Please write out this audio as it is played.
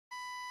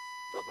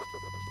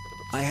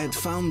I had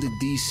found the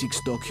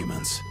D6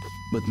 documents,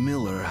 but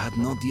Miller had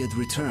not yet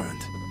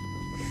returned.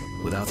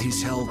 Without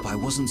his help, I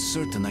wasn't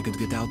certain I could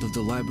get out of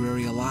the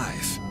library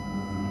alive.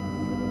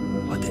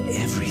 But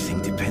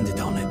everything depended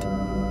on it.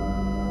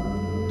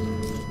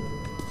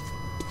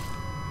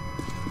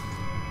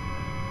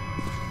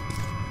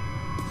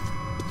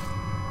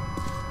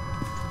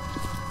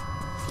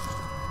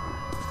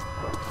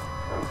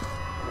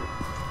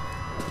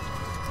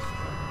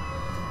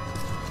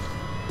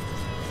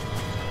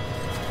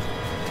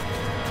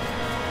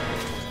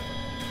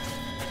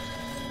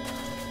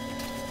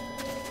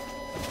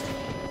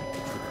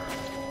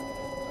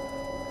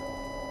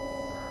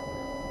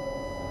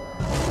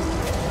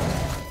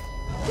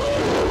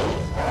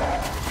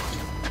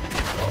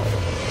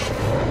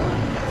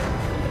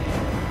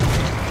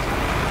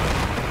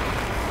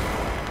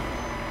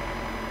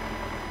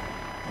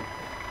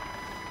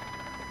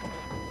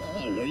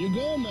 There you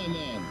go, my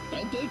man.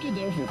 I'll take you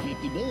there for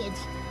 50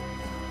 bullets.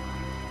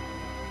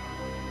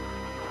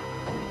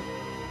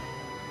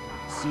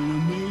 So you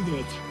made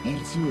it,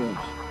 Artyom.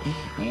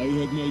 I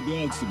had my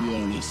doubts, to be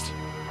honest.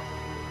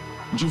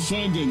 Did you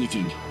find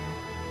anything?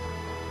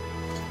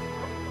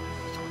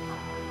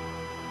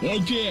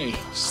 Okay,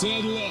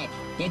 saddle up.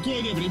 По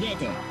коням,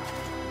 ребята.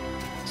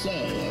 So,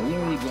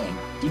 where are we going?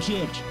 To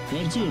church.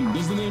 Artyom,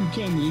 does the name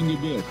Ken ring a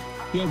bell?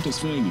 He helped us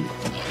find you.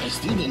 I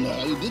still don't know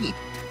how you did it.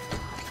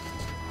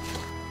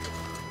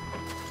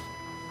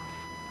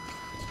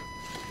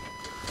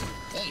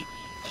 Hey,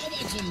 how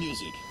about some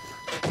music?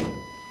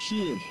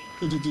 Sure,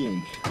 put it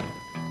on.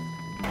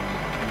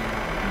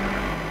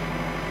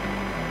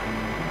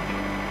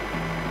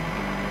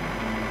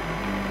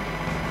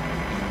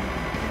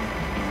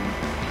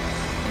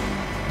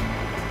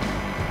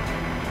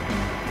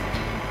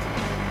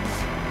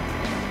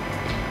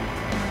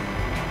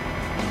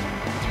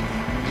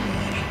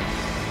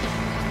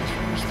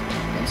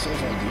 So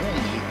far the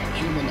only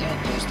human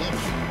outpost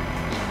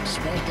ever.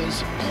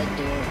 Sparta's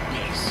outdoor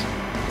base.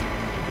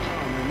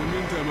 In the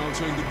meantime, I'll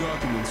check the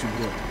documents you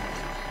brought.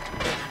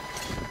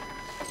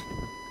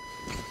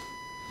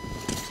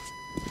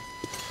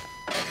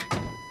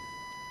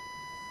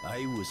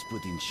 I was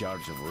put in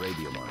charge of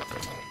radio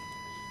monitoring.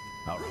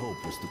 Our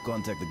hope was to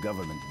contact the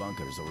government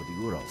bunkers over the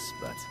Urals,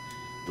 but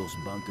those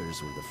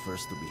bunkers were the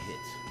first to be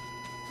hit.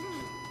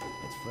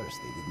 At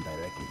first, they didn't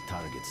directly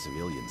target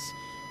civilians,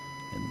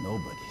 and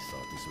nobody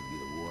thought this would be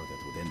the war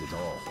that would end it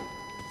all.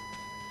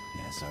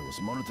 As I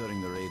was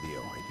monitoring the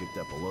radio, I picked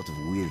up a lot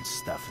of weird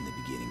stuff in the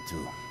beginning,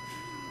 too.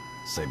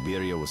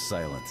 Siberia was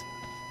silent,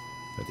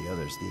 but the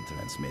others did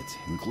transmit,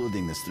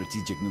 including the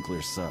strategic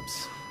nuclear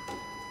subs.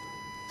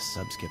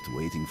 Subs kept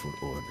waiting for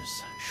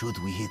orders. Should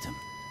we hit them?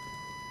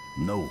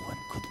 No one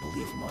could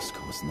believe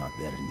Moscow was not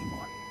there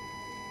anymore.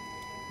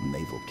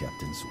 Naval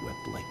captains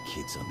wept like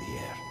kids on the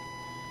air.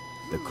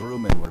 The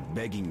crewmen were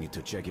begging me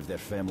to check if their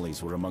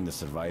families were among the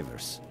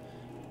survivors.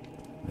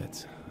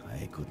 But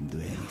I couldn't do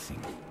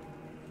anything.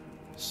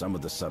 Some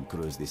of the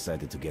subcrews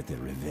decided to get their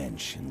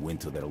revenge and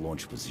went to their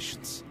launch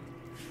positions.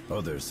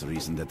 Others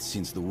reasoned that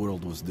since the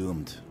world was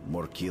doomed,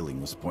 more killing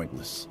was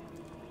pointless.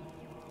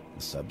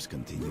 The subs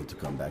continued to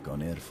come back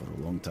on air for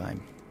a long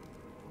time.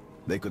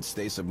 They could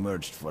stay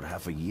submerged for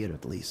half a year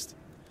at least.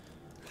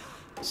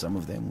 Some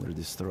of them were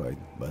destroyed,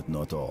 but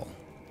not all.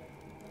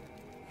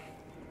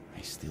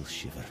 I still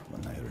shiver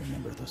when I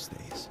remember those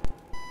days.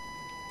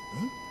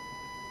 Huh?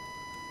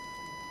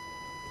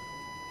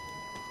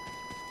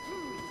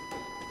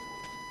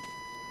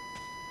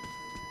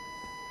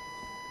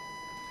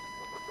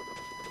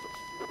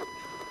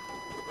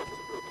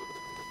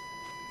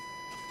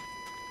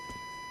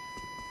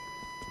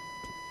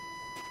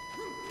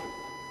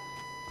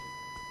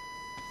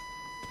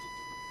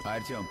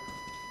 Artyom,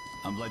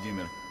 I'm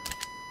Vladimir.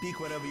 Speak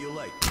whatever you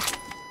like.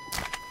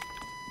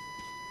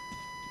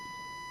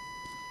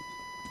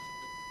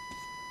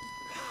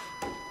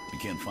 You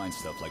can't find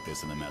stuff like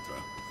this in the Metro.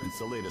 It's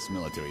the latest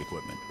military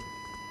equipment.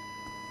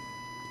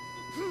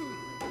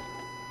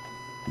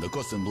 The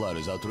cost in blood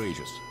is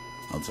outrageous,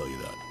 I'll tell you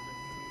that.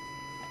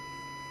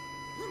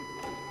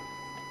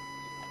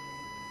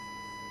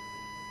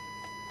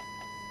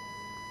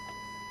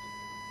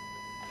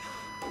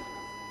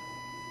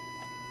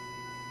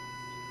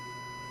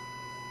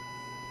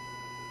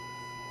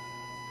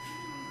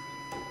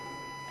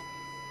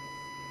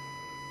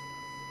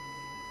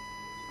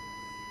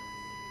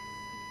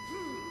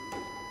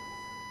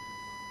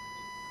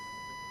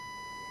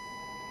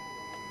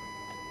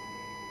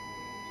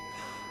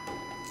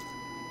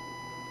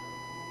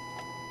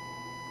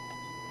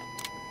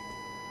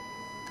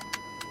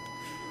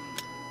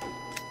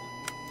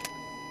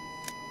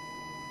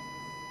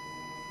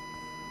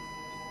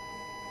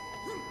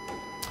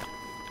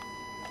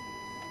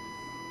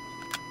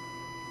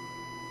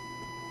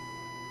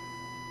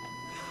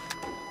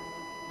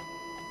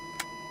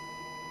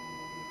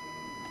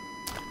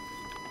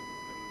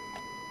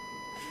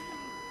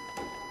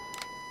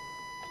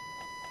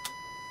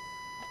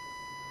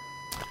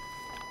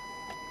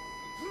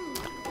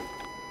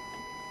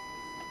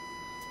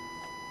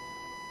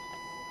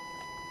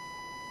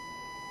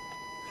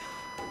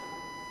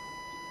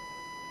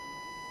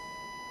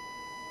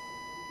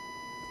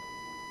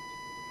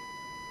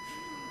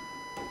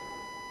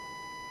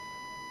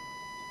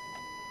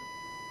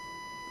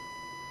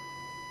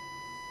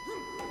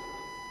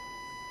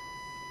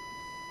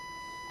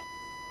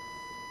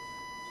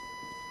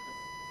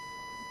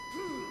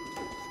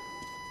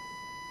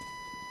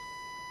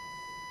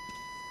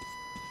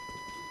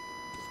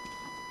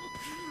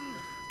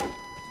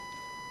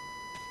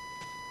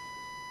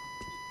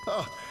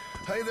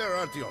 Hey there,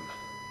 Artyom.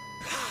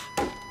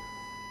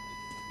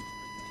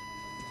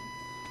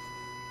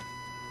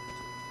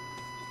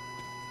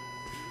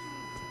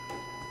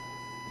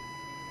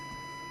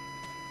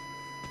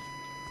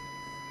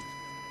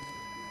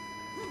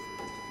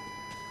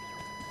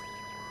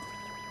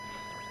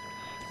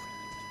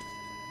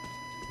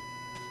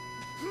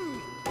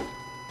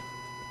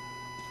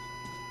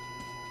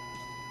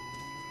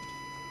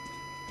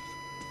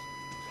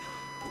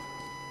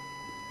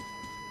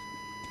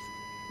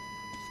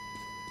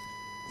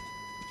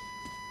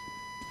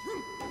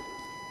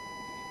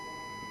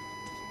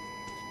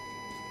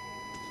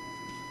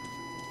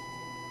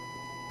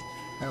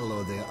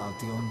 Hello there,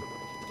 Artyom.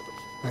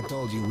 I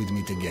told you we'd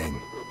meet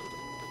again.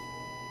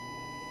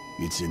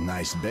 It's a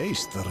nice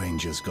base the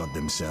Rangers got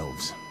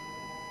themselves.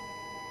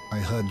 I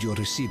heard you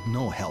received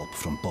no help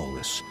from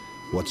Polis.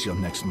 What's your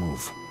next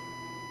move?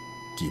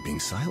 Keeping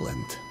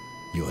silent,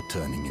 you're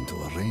turning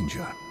into a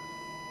Ranger.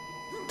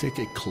 Take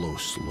a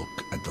close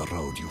look at the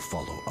road you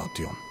follow,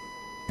 Artyom,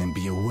 and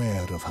be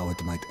aware of how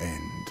it might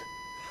end.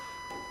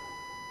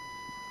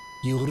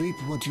 You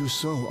reap what you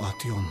sow,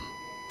 Artyom.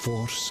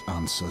 Force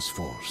answers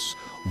force.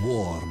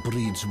 War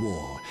breeds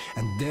war,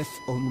 and death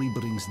only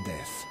brings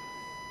death.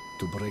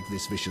 To break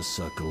this vicious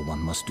circle,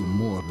 one must do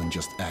more than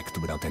just act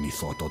without any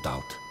thought or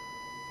doubt.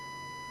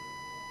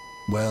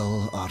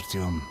 Well,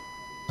 Artyom,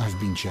 I've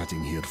been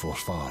chatting here for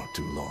far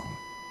too long.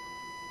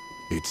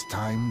 It's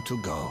time to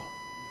go.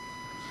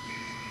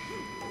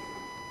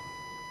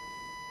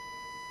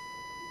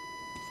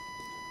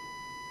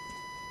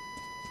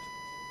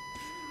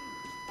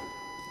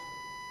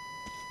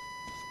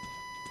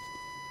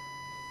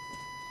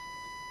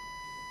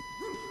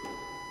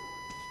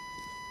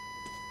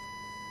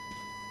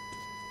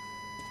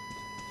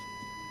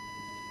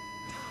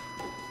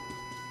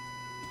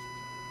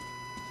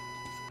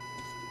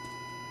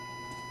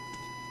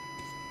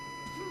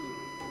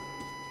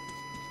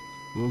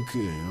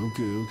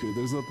 Okay.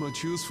 There's not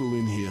much useful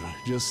in here.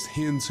 Just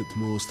hints at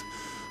most.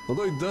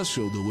 Although it does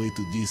show the way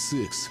to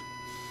D6.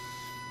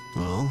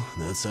 Well,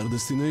 that's our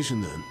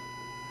destination then.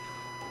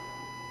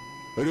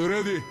 Are you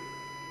ready?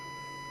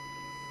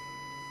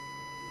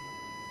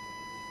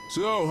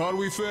 So, how are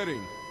we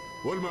faring?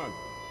 Wolman,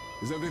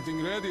 is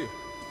everything ready?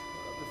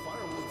 The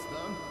firewood's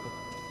done.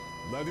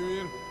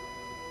 Vladimir?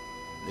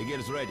 The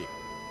gear's ready.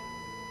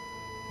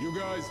 You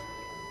guys?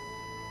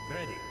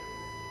 Ready.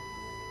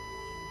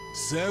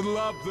 Saddle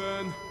up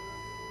then.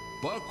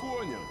 По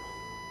коням.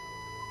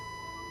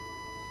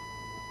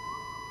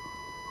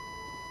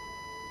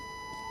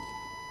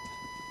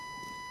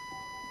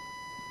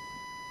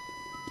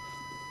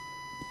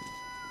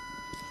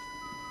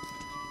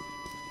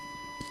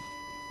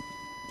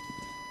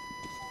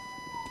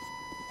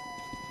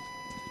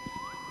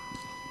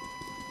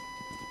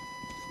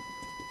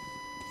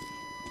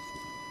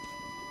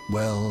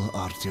 Well,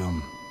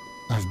 Artyom,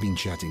 I've been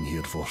chatting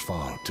here for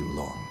far too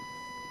long.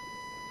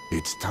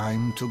 It's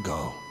time to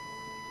go.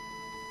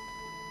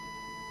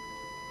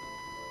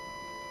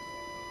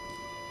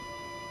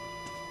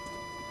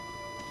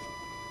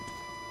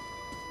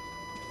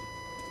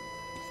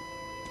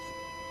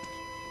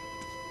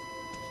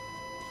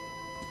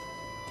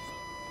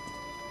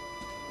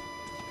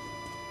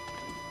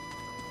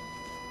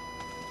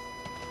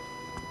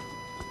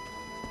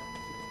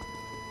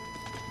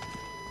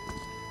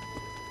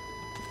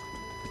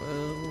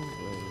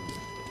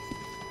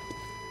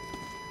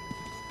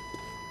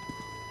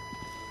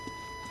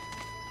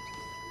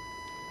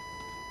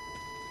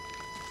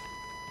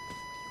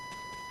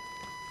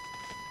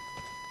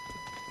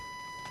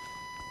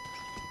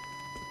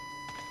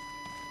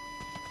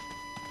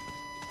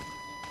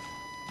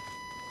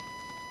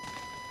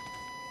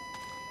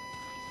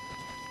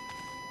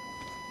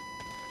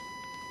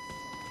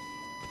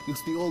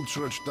 It's the old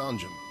church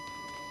dungeon.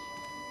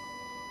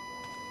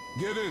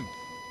 Get in.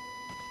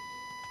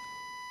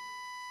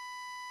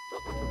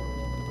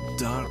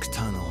 Dark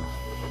tunnel,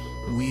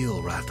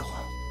 wheel rattle,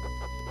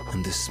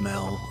 and the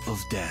smell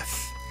of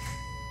death.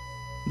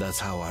 That's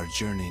how our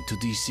journey to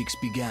D6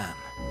 began.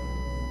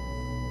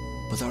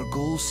 But our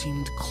goal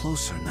seemed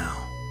closer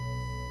now.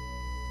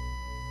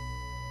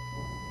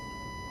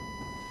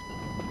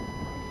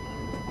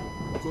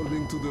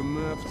 According to the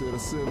map, there are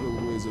several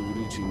ways of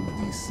reaching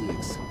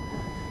D6.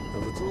 Now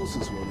the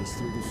closest one is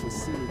through the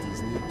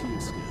facilities near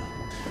Kievska.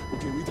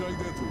 Okay, we tried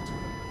that route.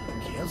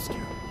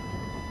 Kievska?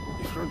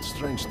 We've heard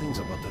strange things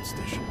about that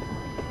station.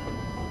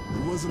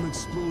 There was an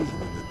explosion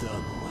in the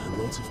tunnel, and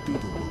lots of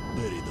people were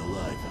buried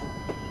alive.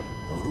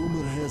 A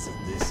rumor has it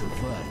they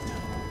survived,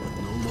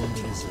 but no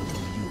longer is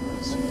under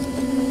use.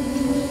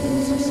 They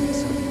also say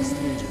something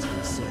strange has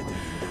been sighted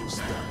in those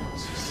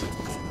tunnels. Some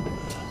kind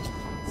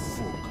of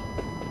fog.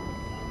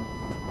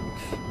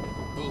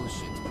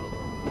 Bullshit, probably.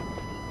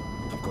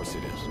 Of course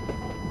it is.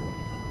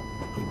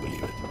 Who'd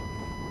believe it?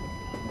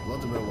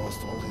 Vladimir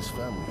lost all his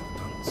family in the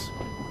tunnels.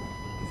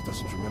 And he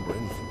doesn't remember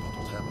anything about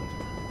what happened.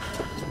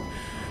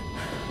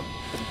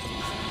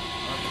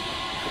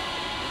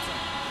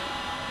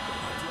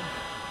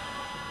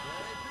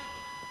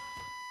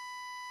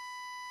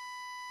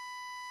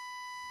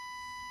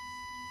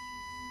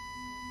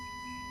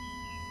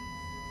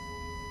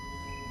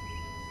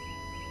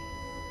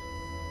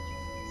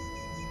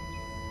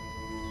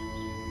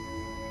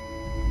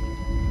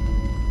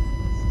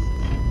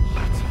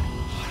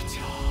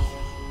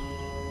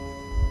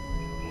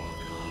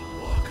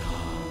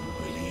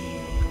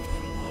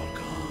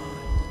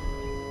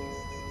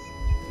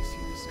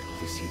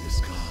 see the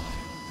sky,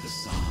 the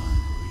sun,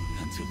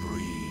 and to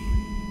breathe.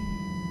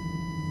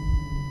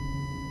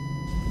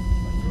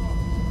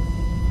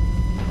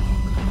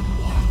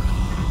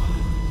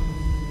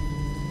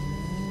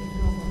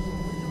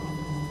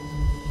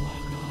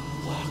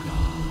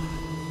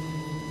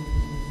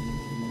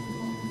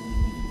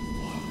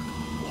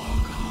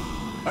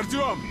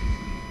 Артём!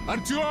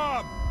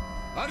 Артём!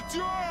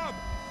 Артём!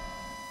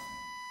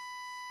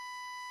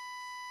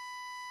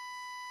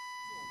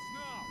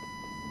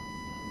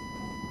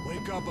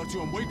 Wake up,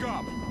 Артём, wake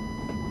up!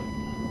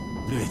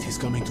 Great, he's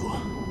coming to.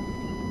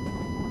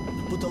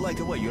 Put the light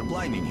away, you're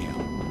blinding here.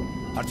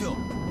 Artyom,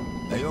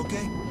 are you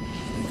okay?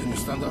 Can you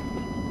stand up?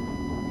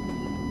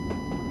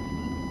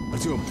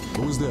 Артём,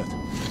 what was that?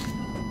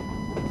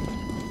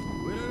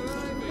 We're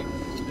arriving.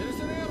 There's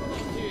an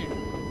airlock here.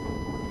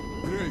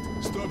 Great,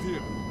 stop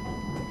here.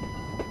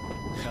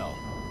 Hell,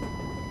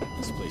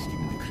 this place gave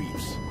me the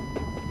creeps.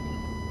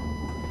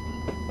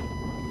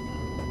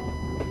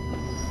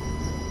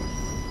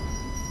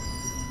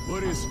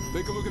 Boris,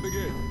 take a look at the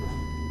gate.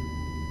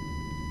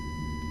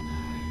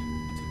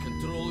 The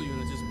control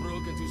unit is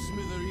broken to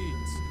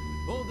smithereens.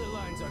 All the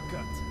lines are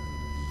cut.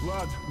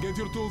 Vlad, get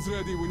your tools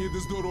ready. We need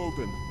this door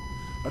open.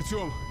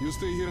 Artyom, you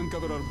stay here and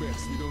cover our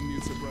backs. We don't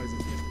need surprises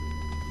here.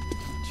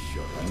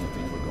 Sure, I don't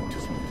think we're going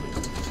too smoothly.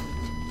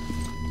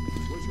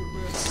 What's your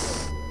back?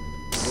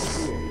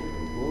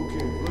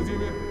 Okay,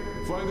 Vladimir,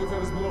 find the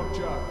first block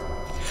chart.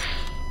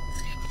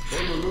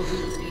 Oh no, look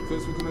here.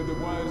 First we connect the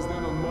wires,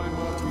 then on my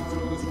mark we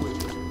throw the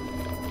switch.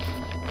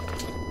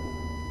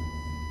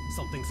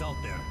 Something's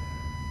out there.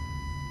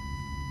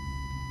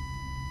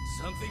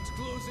 Something's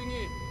closing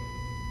in.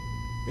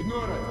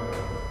 Ignore it.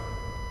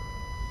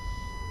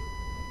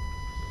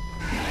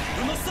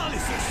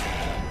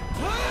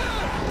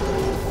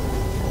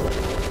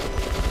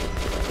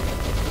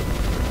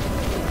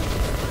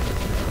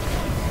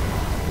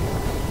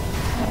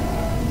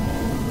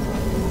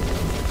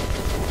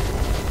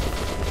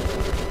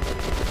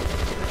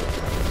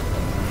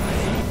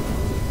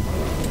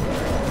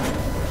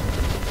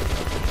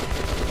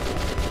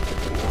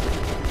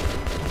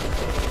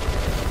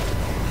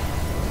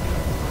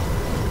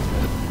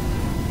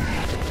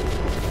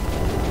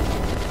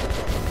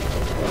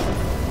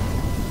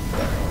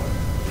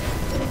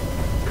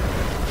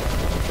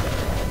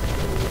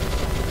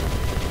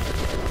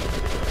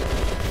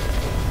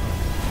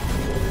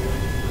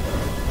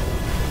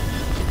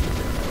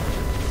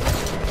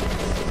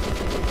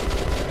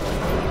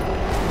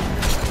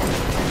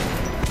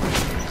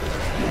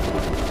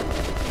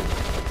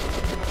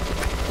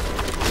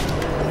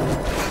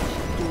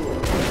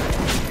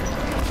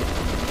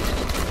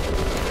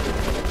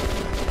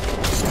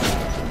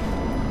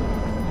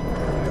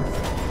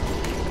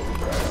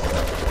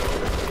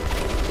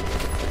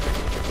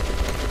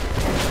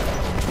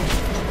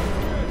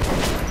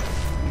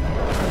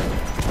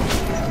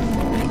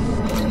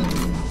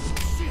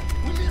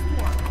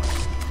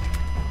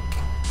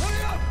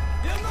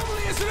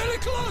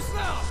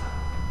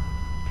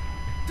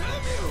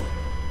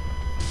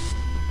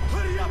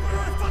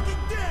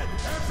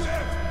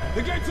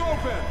 The gate's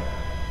open!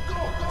 Go,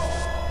 go!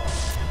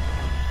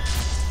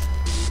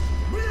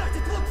 Блять,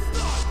 it looks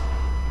stuck!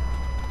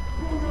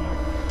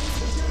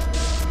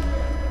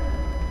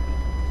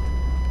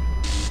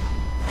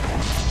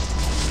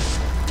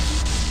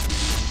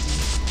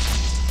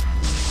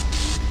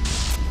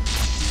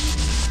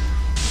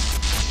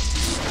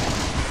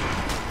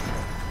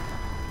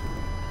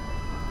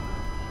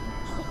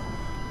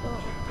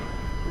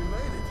 We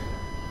made it.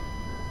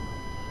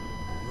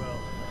 Well,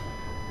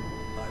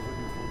 I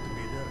wouldn't want to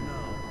be there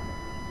now.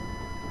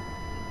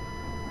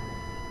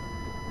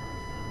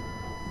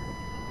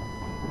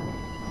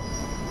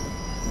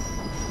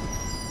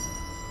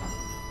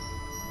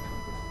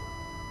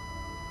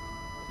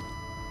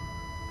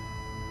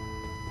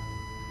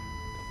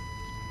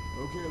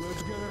 Okay,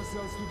 let's get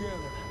ourselves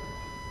together.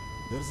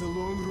 There's a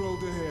long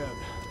road ahead.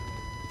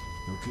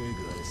 Okay,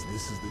 guys,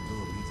 this is the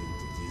door leading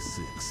to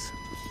D6.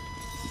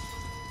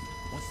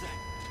 What's that?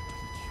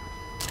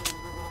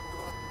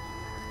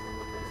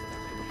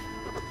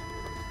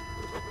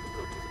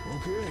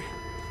 Okay,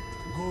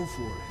 go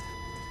for it.